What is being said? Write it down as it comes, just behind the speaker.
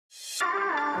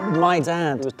My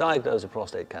dad was diagnosed with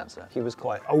prostate cancer. He was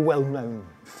quite a well-known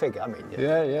figure. I mean,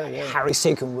 yeah. Harry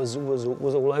Secombe was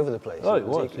all over the place. Oh, it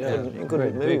was, You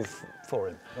couldn't move for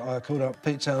him. I called up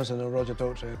Pete Townsend and Roger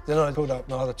Daltrey. Then I called up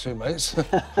my other two mates,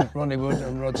 Ronnie Wood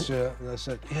and Rod Stewart, and they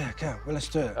said, yeah, go, well, let's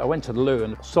do it. I went to the loo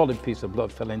and a solid piece of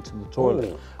blood fell into the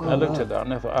toilet. I looked at that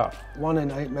and I thought, 1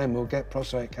 in 8 men will get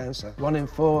prostate cancer. 1 in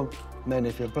 4 men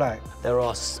if you're black. There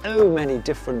are so many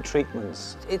different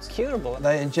treatments. It's curable.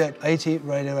 They inject 80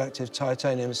 radioactive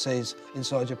titanium seeds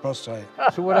inside your prostate.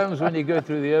 So what happens when you go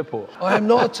through the airport? I am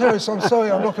not a terrorist, I'm sorry,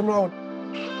 I'm rock and roll.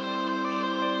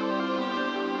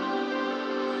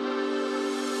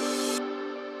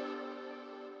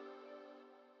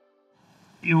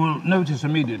 You will notice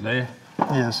immediately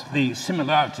Yes. the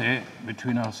similarity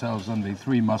between ourselves and the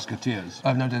Three Musketeers.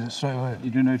 I've noticed it straight away.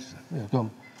 Did you notice that? Yeah, go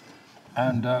on.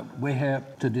 And we're here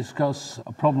to discuss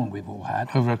a problem we've all had.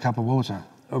 Over a cup of water.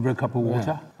 Over a cup of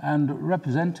water. And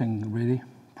representing, really,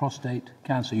 Prostate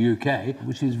Cancer UK,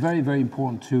 which is very, very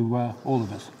important to all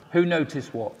of us. Who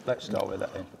noticed what? Let's start with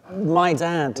that then. My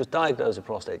dad was diagnosed with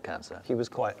prostate cancer. He was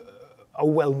quite a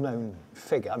well-known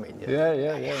figure. I mean,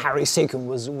 Harry Secombe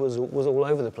was all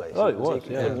over the place. Oh, it was,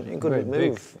 You couldn't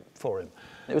move for him.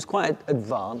 It was quite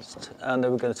advanced, and they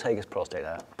were going to take his prostate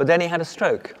out. But then he had a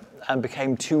stroke and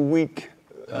became too weak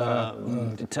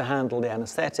to handle the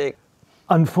anaesthetic.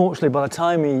 Unfortunately, by the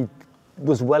time he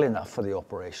was well enough for the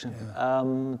operation,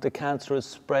 the cancer has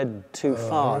spread too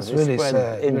far. It's really spread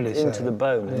sad, into the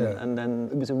bone, Yeah. and then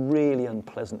it was a really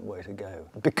unpleasant way to go.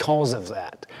 Because of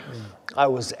that, I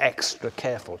was extra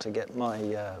careful to get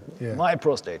my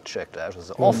prostate checked out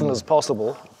as often as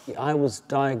possible. I was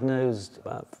diagnosed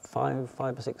about five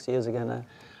or 6 years ago now.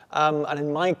 And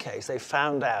in my case, they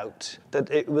found out that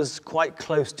it was quite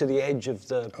close to the edge of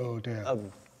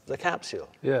the capsule.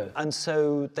 Yeah. And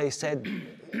so they said,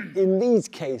 in these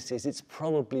cases, it's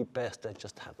probably best to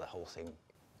just have the whole thing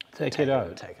Take it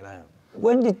out.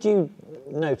 When did you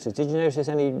notice? Did you notice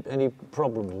any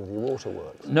problems with your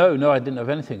waterworks? No, I didn't have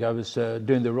anything. I was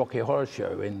doing the Rocky Horror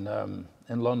Show in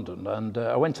London, and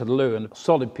I went to the loo and a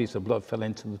solid piece of blood fell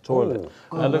into the toilet.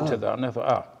 I looked at that and I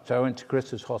thought, so I went to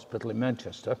Chris's Hospital in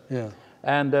Manchester. Yeah.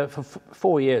 And for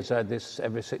 4 years I had this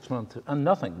every 6 months and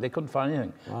nothing. They couldn't find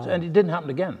anything. Wow. And it didn't happen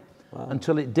again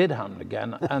until it did happen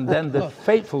again. And then the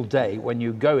fateful day when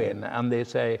you go in and they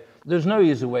say, there's no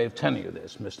easy way of telling you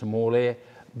this, Mr. Morley,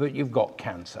 but you've got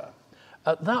cancer.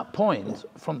 At that point,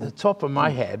 from the top of my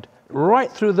head,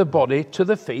 right through the body to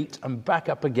the feet and back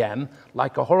up again,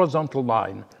 like a horizontal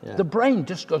line, the brain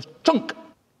just goes chunk.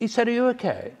 He said, are you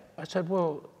okay? I said,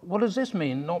 well, what does this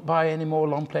mean? Not buy any more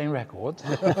long-playing records?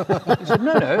 He said,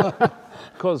 no,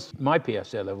 because my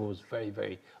PSA level was very,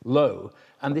 very low.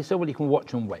 And they said, well, you can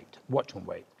watch and wait.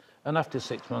 And after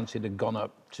 6 months, it had gone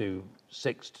up to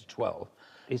 6 to 12.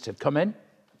 He said, come in,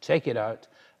 take it out.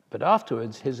 But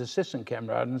afterwards, his assistant came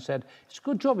around and said, it's a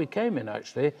good job he came in,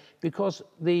 actually, because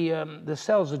the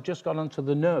cells had just gone onto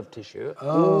the nerve tissue.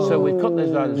 So we cut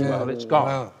this out as well, it's gone.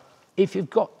 Wow. If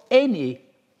you've got any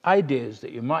ideas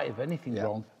that you might have anything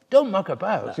wrong, don't muck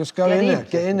about. Just go in there,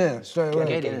 get in there straight away.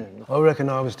 Get in. I reckon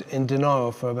I was in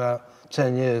denial for about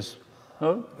 10 years.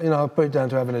 Oh? You know, I put it down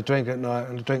to having a drink at night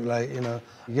and a drink late, you know.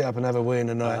 You get up and have a wee in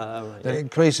the night. Then it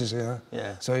increases, you know.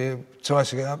 Yeah. So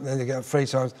twice you get up, then you get up 3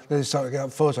 times, then you start to get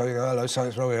up 4 times, you go, hello,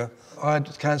 something's wrong here. I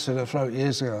had cancer of the throat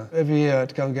years ago. Every year I had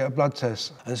to go and get a blood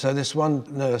test. And so this one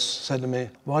nurse said to me,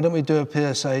 why don't we do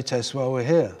a PSA test while we're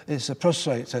here? It's a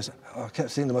prostate test. I kept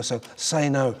thinking to myself, say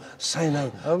no, say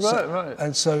no. Oh, right.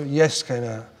 And so yes came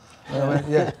out. And I went,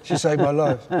 yeah, she saved my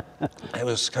life.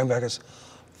 It came back as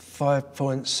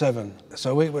 5.7.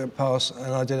 So a week went past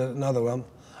and I did another one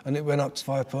and it went up to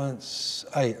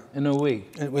 5.8. In a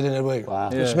week? Within a week. Wow.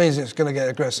 Which means it's going to get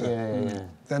aggressive. Yeah.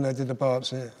 Then I did the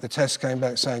biopsy. The test came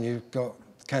back saying you've got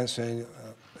cancer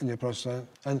in your prostate.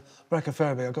 And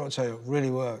brachytherapy, I've got to tell you,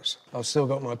 really works. I've still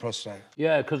got my prostate.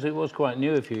 Yeah, because it was quite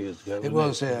new a few years ago. It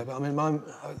was, yeah. But I mean,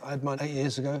 I had mine 8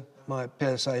 years ago. My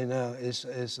PSA now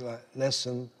is like less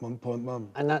than 1.1.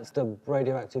 And that's the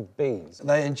radioactive beads.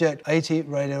 They inject 80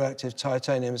 radioactive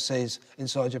titanium seeds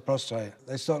inside your prostate.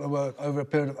 They start to work over a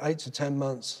period of 8 to 10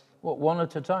 months. What, one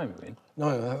at a time, you mean?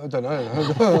 No, I don't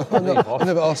know. I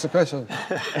never asked the question.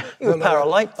 You were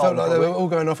paralysed. Felt like they were all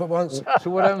going off at once.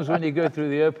 So what happens when you go through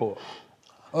the airport?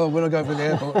 Oh, when I go through the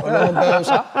airport, alarm bells.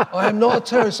 I am not a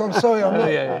terrorist, I'm sorry, I'm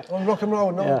not. I'm rock and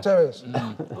roll, not a terrorist.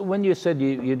 When you said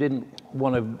you didn't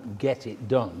want to get it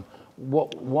done,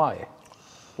 why?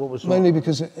 What was wrong? Mainly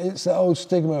because it's that old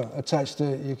stigma attached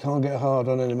to it, you can't get hard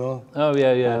on anymore. Oh,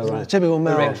 yeah, Right. Typical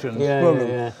male erections.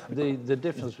 problem. The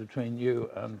difference between you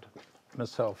and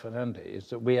myself and Andy is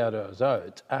that we had ours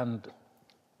out, and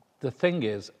The thing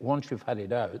is, once you've had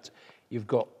it out, you've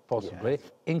got possibly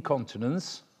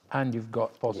incontinence, and you've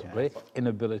got possibly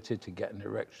inability to get an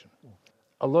erection.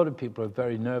 A lot of people are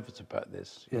very nervous about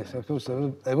this. Yes, of course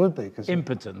they would be.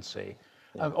 Impotency.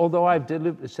 Although I've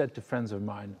deliberately said to friends of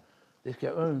mine, they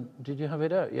go, "Oh, did you have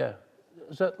it out?" "Yeah."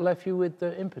 "Has that left you with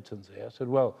the impotency?" I said,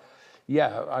 "Well,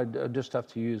 yeah, I just have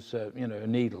to use, you know, a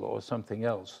needle or something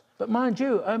else." "But mind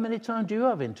you, how many times do you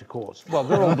have intercourse?" "Well,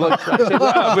 they're all blood shots." You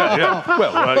know,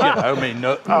 I mean, me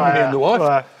and the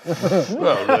wife.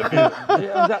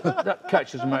 That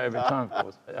catches them out every time, of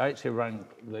course. I actually rang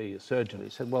the surgeon. He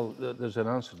said, "Well, there's an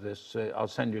answer to this. I'll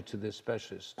send you to this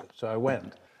specialist." So I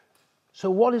went. "So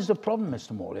what is the problem,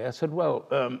 Mr. Morley?" I said, "Well,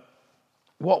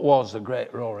 what was the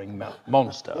great roaring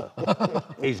monster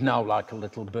is now like a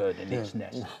little bird in its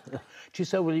nest." She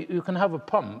said, "Well, you can have a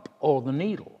pump or the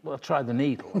needle." "Well, try the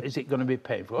needle. Is it going to be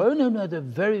painful?" "Oh, no, they're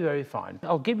very, very fine.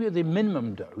 I'll give you the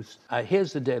minimum dose.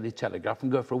 Here's the Daily Telegraph,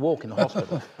 and go for a walk in the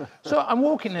hospital." So I'm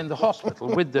walking in the hospital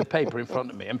with the paper in front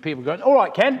of me, and people going, "All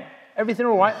right, Ken, everything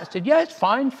all right?" I said, "Yeah, it's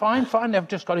fine. They've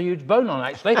just got a huge bone on,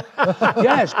 actually."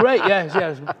 "Yeah, it's great.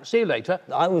 Yeah. See you later."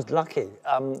 I was lucky.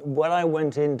 When I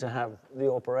went in to have the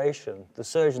operation, the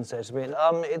surgeon said to me,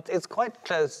 it's quite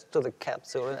close to the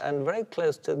capsule and very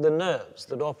close to the nerves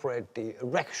that operate the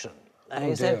erection. And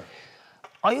he said,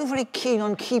 "Are you very keen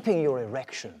on keeping your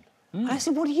erection?" I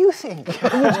said, "What do you think?"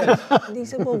 And he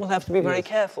said, "Well, we'll have to be very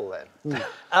careful then."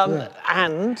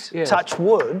 And touch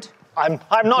wood, I'm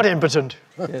not impotent.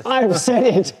 Yes. I've said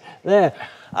it there.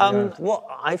 What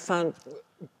I found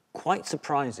quite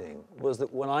surprising was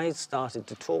that when I started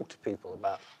to talk to people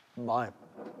about my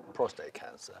prostate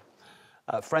cancer,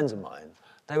 friends of mine,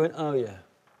 they went, "Oh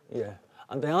yeah,"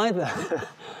 and they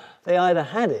either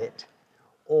had it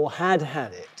or had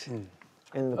it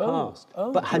in the past,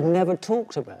 but had never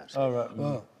talked about it. Oh, right.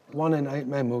 Well, 1 in 8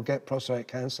 men will get prostate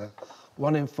cancer.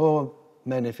 1 in 4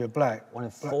 men, if you're black. 1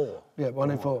 in 4? Yeah,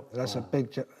 1 in 4. That's a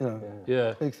big,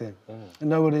 big thing. And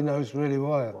nobody knows really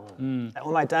why.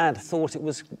 Well, my dad thought it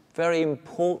was very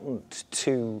important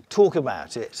to talk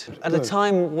about it at a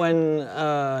time when,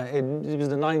 it was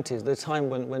the 90s, the time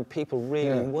when people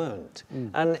really weren't.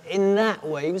 And in that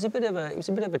way, he was a bit of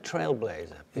a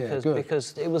trailblazer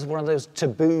because it was one of those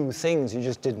taboo things you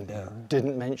just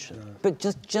didn't mention. But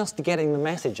just getting the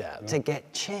message out to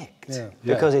get checked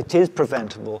because it is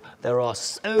preventable. There are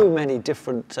so many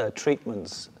different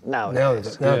treatments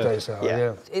nowadays. Nowadays,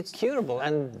 It's curable,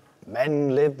 and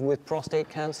men live with prostate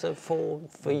cancer for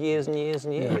years and years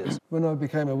and years. When I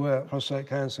became aware of prostate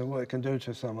cancer, what it can do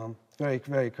to someone very,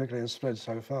 very quickly and spread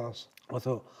so fast, I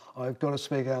thought, I've got to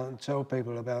speak out and tell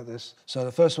people about this. So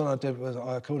the first one I did was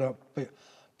I called up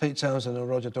Pete Townsend and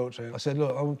Roger Daltrey. I said,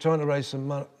 "Look, I'm trying to raise some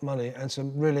money and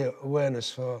some really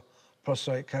awareness for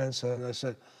prostate cancer." And they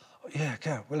said, "Yeah,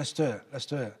 well, let's do it.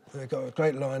 They got a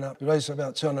great lineup. We raised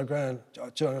about 200 grand,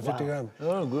 250 grand.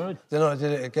 Oh, good. Then I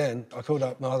did it again. I called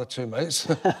up my other 2 mates,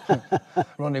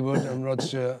 Ronnie Wood and Rod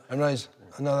Stewart, and raised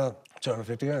another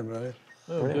 250 grand, really.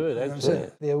 Oh, good,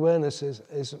 excellent. The awareness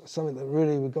is something that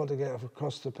really we've got to get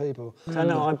across to people. So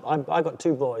no, I got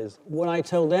 2 boys. When I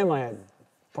told them I had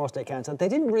prostate cancer, they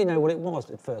didn't really know what it was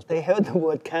at first. They heard the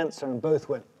word cancer and both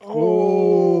went,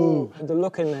 "Oh!" The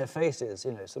look in their faces,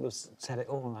 sort of said it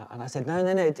all. And I said, no,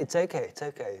 it's okay.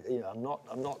 I'm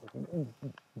not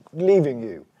leaving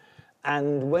you.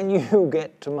 And when you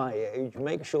get to my age,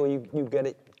 make sure you get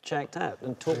it checked out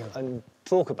and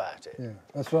talk about it. Yeah,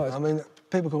 that's right. I mean,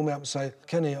 people call me up and say,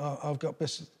 "Kenny, I've got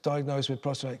diagnosed with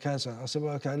prostate cancer." I said,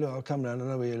 "Well, okay, look, I'll come round, I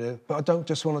know where you live. But I don't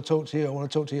just want to talk to you, I want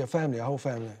to talk to your family, your whole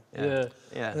family." Yeah.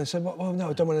 And they said, "Well, no,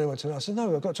 I don't want anyone to know." I said,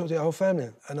 "No, I've got to talk to your whole family."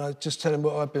 And I just tell them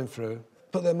what I've been through,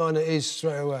 put their mind at ease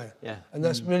straight away. Yeah. And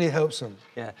that really helps them.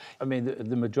 Yeah. I mean,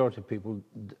 the majority of people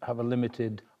have a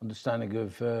limited understanding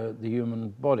of the human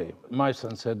body. My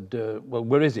son said, "Well,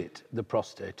 where is it, the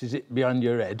prostate? Is it behind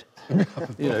your head?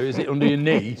 Is it under your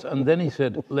knee?" And then he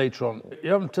said later on,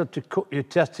 "You haven't had to cut your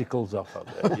testicles off, have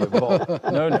you? Your ball?"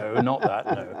 No, not that,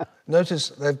 no. Notice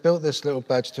they've built this little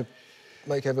badge to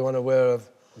make everyone aware of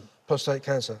prostate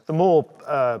cancer. The more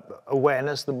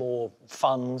awareness, the more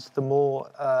funds, the more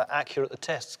accurate the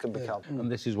tests can become.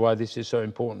 And this is why this is so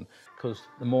important, because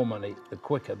the more money, the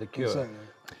quicker the cure. Exactly.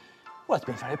 Well, it's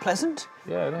been very pleasant.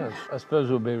 Yeah, it has. I suppose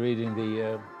we'll be reading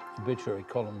the obituary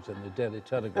columns in the Daily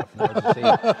Telegraph now to see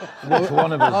which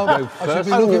one of us go first.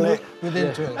 I should be looking with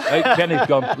interest. Hey, Kenny's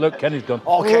gone. Look, Kenny's gone.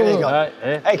 Oh, Kenny's gone.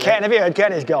 Hey, Ken, have you heard?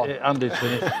 Kenny's gone. Andy's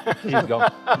finished. He's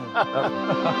gone.